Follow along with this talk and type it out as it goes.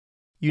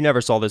You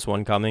never saw this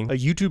one coming. A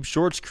YouTube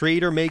Shorts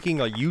creator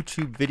making a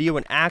YouTube video,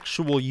 an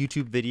actual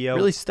YouTube video.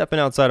 Really stepping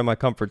outside of my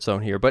comfort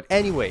zone here. But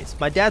anyways,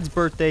 my dad's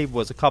birthday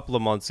was a couple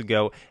of months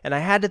ago, and I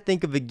had to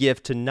think of a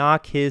gift to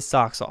knock his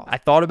socks off. I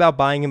thought about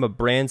buying him a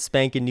brand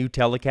spanking new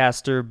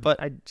Telecaster, but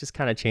I just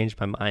kind of changed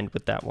my mind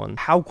with that one.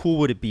 How cool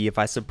would it be if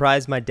I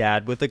surprised my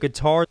dad with a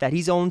guitar that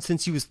he's owned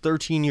since he was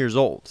 13 years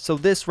old? So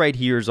this right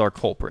here is our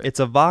culprit.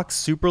 It's a Vox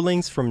Super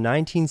Lynx from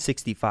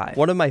 1965.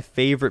 One of my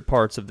favorite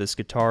parts of this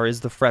guitar is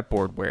the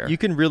fretboard wear. You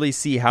can really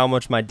see how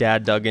much my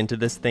dad dug into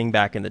this thing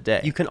back in the day.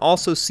 You can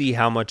also see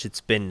how much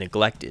it's been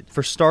neglected.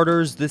 For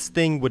starters, this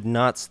thing would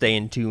not stay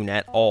in tune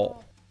at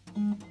all.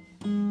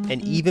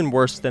 And even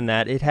worse than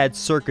that, it had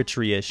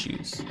circuitry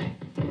issues.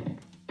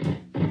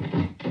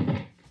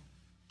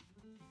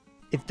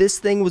 If this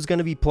thing was going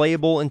to be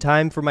playable in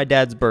time for my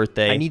dad's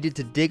birthday, I needed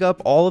to dig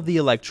up all of the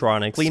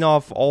electronics, clean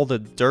off all the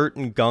dirt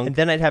and gunk, and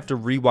then I'd have to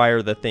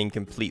rewire the thing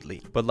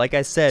completely. But like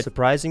I said,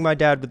 surprising my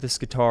dad with this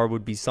guitar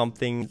would be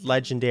something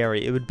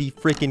legendary. It would be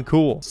freaking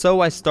cool.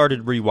 So I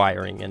started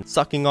rewiring and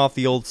sucking off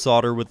the old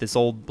solder with this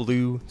old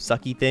blue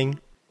sucky thing.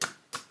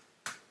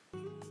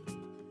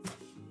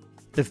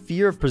 The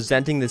fear of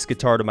presenting this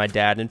guitar to my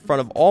dad in front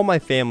of all my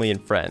family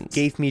and friends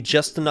gave me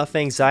just enough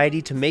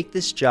anxiety to make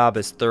this job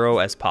as thorough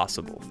as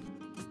possible.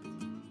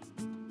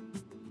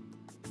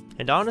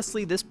 And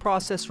honestly, this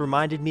process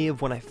reminded me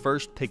of when I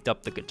first picked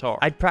up the guitar.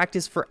 I'd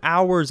practice for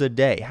hours a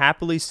day,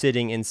 happily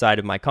sitting inside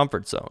of my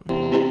comfort zone.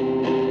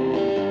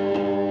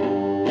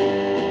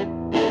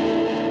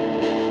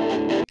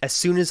 As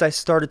soon as I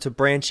started to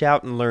branch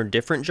out and learn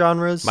different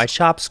genres, my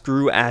chops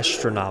grew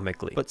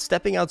astronomically. But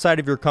stepping outside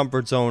of your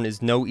comfort zone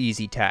is no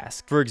easy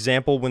task. For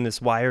example, when this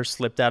wire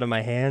slipped out of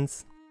my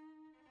hands.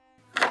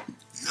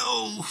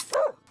 No!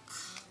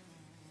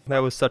 That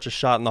was such a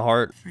shot in the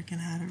heart. Freaking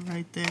had it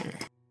right there.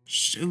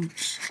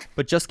 Shoot.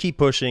 But just keep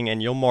pushing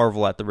and you'll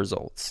marvel at the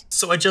results.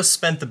 So I just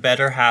spent the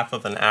better half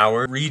of an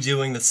hour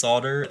redoing the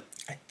solder.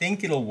 I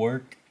think it'll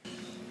work.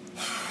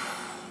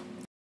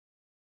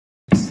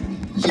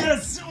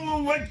 Yes! Oh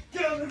my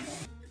god!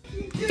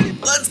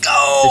 Let's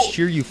go! The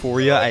sheer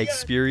euphoria I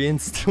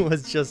experienced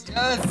was just...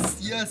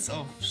 Yes!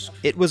 Oh,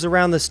 it was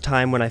around this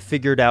time when I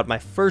figured out my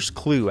first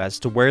clue as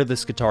to where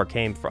this guitar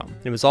came from.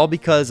 It was all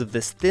because of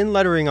this thin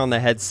lettering on the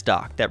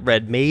headstock that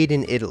read "Made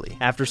in Italy."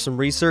 After some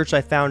research,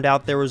 I found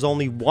out there was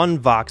only one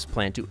Vox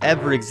plant to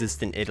ever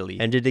exist in Italy,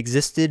 and it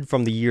existed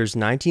from the years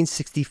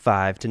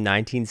 1965 to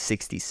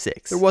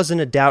 1966. There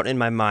wasn't a doubt in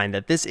my mind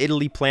that this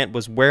Italy plant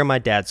was where my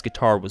dad's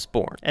guitar was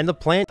born. And the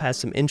plant has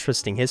some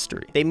interesting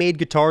history. They made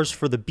guitars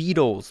for the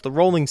Beatles, the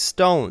Rolling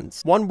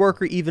Stones. One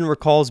worker even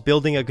recalls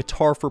building a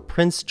guitar for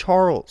Prince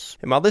Charles.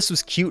 And while this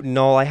was cute and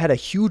all, I had a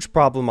huge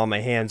problem on my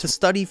hands. To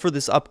study for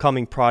this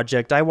upcoming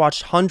project, I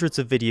watched hundreds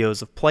of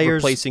videos of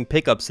players replacing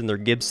pickups in their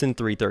Gibson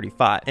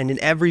 335. And in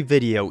every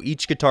video,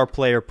 each guitar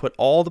player put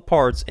all the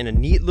parts in a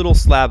neat little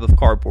slab of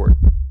cardboard.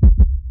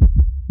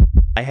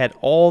 I had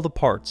all the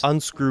parts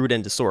unscrewed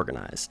and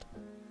disorganized.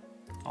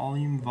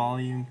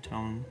 Volume,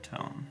 tone.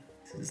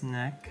 This is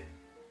neck.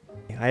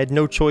 I had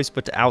no choice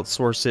but to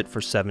outsource it for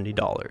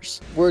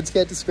 $70. Words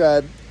can't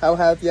describe how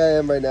happy I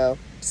am right now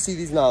to see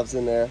these knobs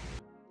in there.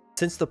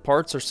 Since the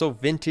parts are so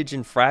vintage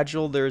and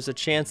fragile, there is a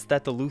chance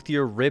that the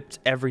luthier ripped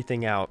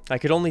everything out. I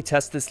could only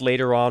test this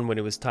later on when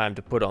it was time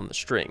to put on the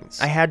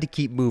strings. I had to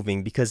keep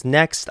moving because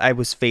next I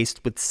was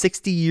faced with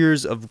 60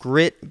 years of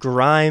grit,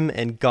 grime,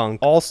 and gunk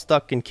all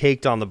stuck and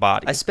caked on the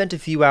body. I spent a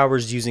few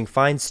hours using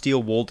fine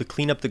steel wool to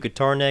clean up the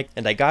guitar neck,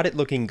 and I got it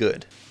looking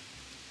good.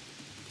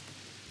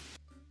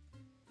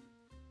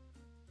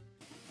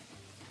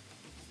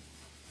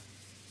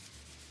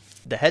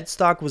 The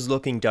headstock was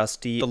looking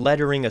dusty, the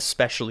lettering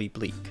especially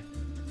bleak.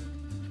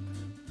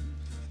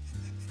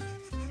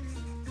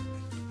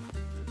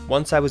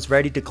 Once I was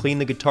ready to clean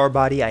the guitar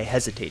body, I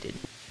hesitated.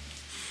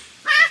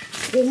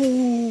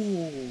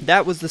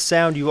 That was the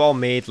sound you all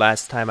made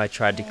last time I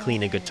tried to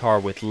clean a guitar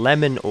with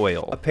lemon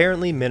oil.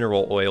 Apparently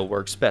mineral oil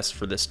works best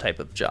for this type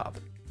of job.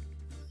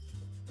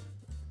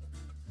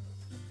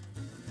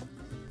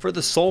 For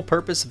the sole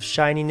purpose of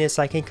shininess,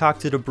 I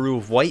concocted a brew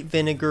of white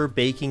vinegar,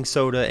 baking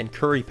soda, and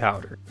curry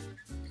powder.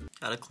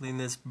 Gotta clean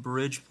this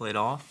bridge plate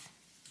off.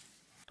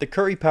 The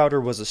curry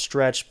powder was a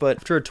stretch, but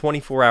after a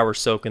 24-hour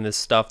soak in this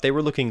stuff, they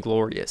were looking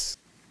glorious.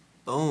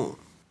 Boom.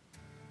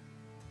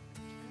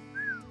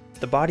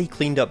 The body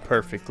cleaned up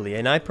perfectly,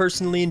 and I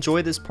personally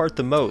enjoy this part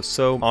the most,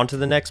 so on to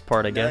the next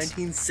part, I guess.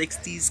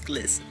 1960s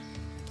glisten.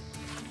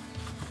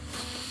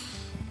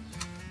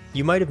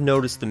 You might have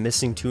noticed the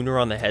missing tuner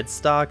on the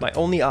headstock. My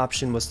only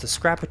option was to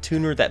scrap a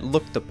tuner that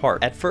looked the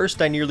part. At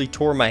first, I nearly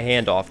tore my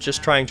hand off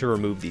just trying to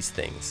remove these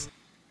things.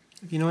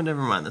 You know what,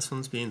 never mind, this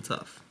one's being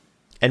tough.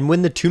 And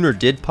when the tuner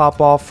did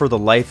pop off, for the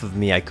life of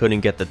me, I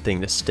couldn't get the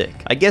thing to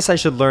stick. I guess I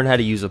should learn how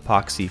to use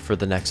epoxy for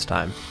the next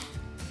time.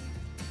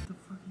 What the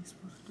fuck are you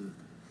supposed to do?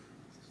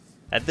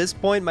 At this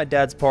point, my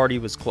dad's party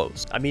was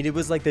closed. I mean, it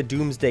was like the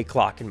doomsday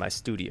clock in my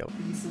studio.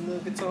 Piece of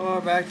the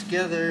guitar back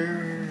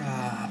together.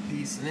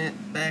 piecing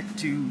it back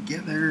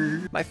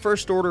together. My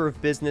first order of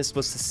business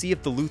was to see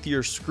if the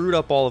luthier screwed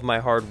up all of my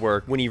hard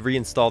work when he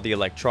reinstalled the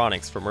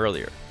electronics from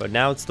earlier. But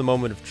now it's the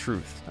moment of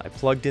truth. I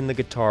plugged in the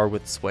guitar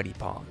with sweaty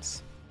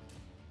palms.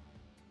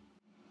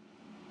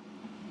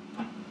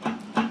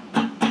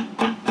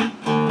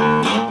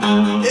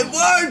 It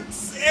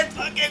works! It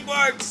fucking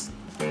works!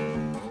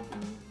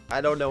 I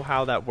don't know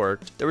how that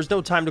worked. There was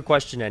no time to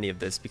question any of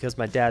this because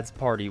my dad's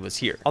party was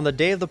here. On the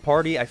day of the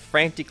party, I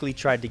frantically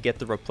tried to get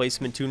the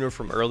replacement tuner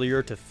from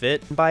earlier to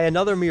fit, and by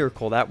another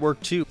miracle, that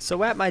worked too.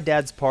 So at my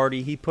dad's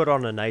party, he put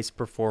on a nice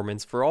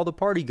performance for all the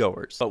party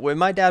goers. But when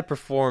my dad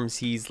performs,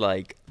 he's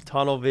like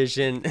tunnel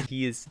vision.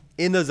 He is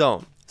in the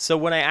zone. So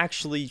when I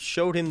actually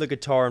showed him the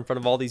guitar in front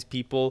of all these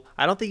people,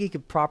 I don't think he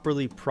could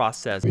properly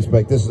process.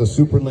 Respect, this is a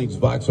Super Lynx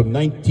Vox from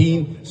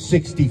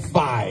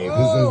 1965. This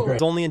is great. It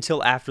was only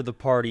until after the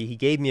party, he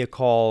gave me a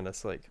call. And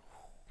it's like,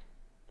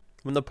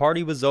 when the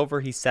party was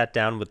over, he sat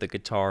down with the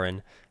guitar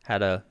and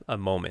had a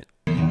moment.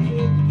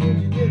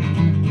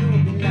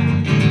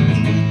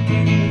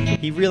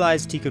 He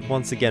realized he could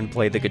once again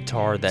play the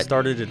guitar that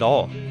started it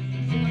all.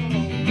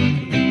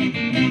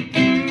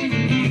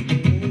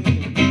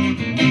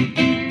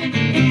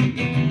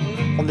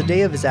 On the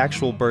day of his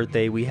actual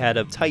birthday, we had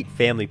a tight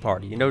family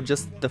party, you know,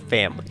 just the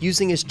family.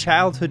 Using his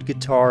childhood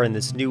guitar and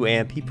this new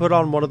amp, he put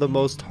on one of the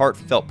most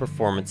heartfelt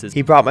performances.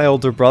 He brought my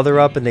older brother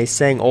up and they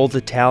sang old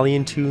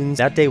Italian tunes.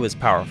 That day was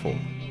powerful.